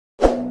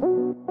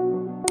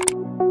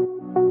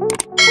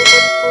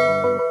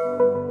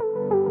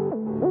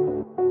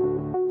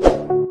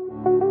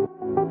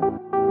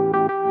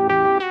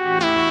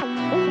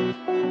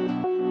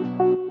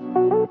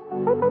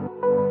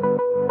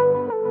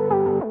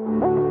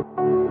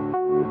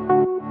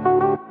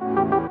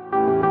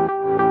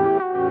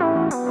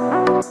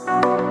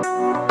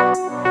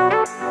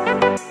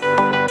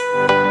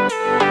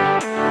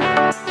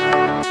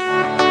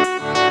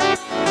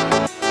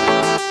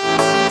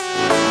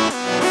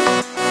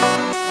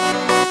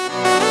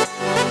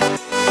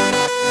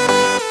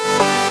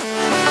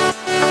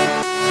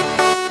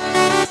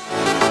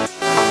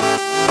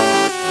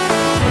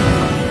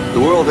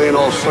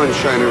all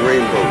sunshine and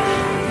rainbows.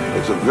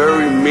 It's a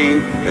very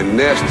mean and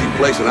nasty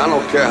place, and I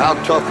don't care how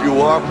tough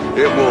you are,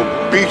 it will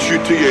beat you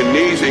to your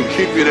knees and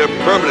keep you there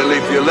permanently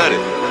if you let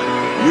it.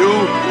 You,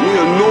 me,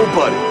 or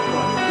nobody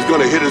is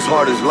gonna hit as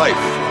hard as life.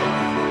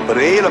 But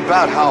it ain't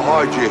about how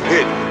hard you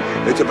hit.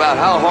 It's about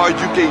how hard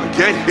you can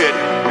get hit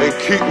and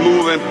keep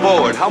moving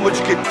forward. How much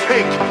you can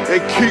take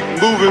and keep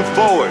moving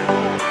forward.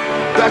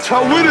 That's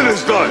how winning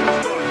is done.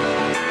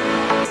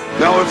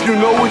 Now if you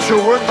know what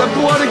you're worth, then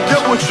go out and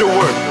get what you're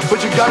worth.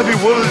 But you gotta be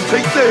willing to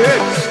take the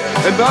hits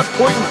and not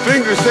pointing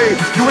fingers saying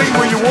you ain't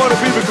where you wanna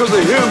be because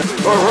of him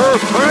or her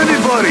or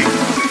anybody.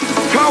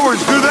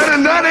 Cowards do that,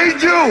 and that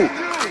ain't you.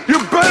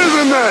 You're better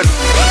than that.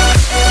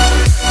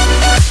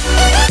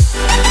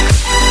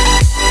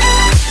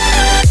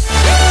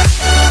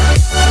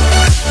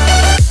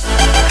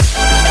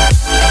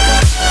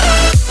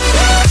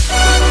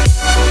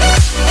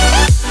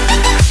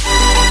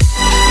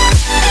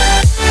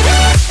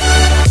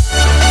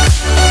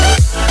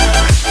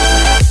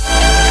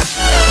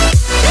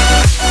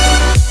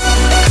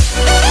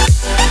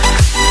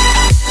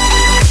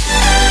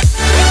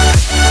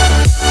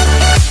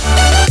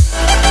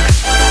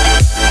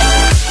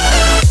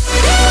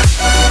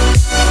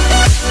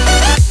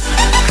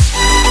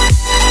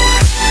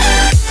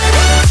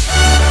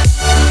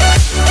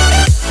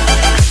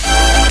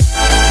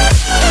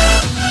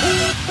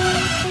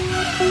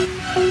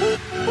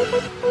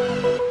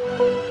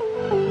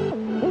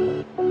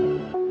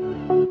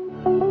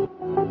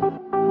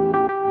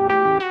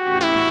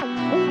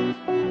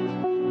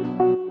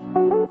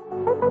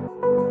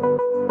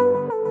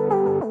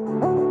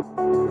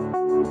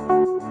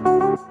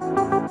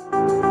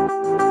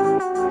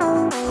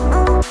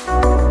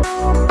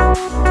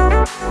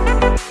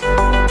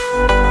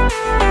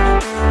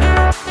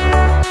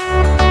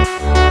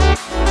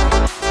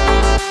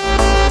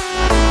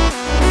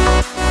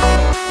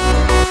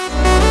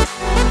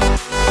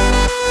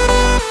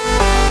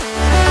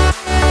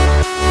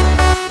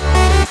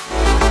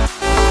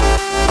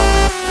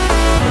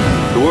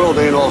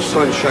 Ain't all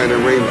sunshine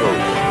and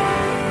rainbows.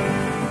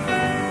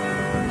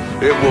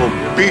 It will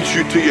beat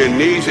you to your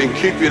knees and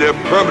keep you there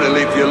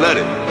permanently if you let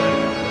it.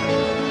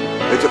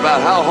 It's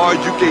about how hard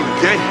you can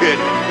get hit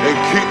and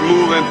keep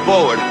moving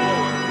forward.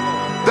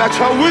 That's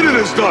how winning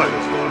is done.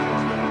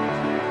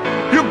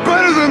 You're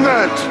better than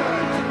that.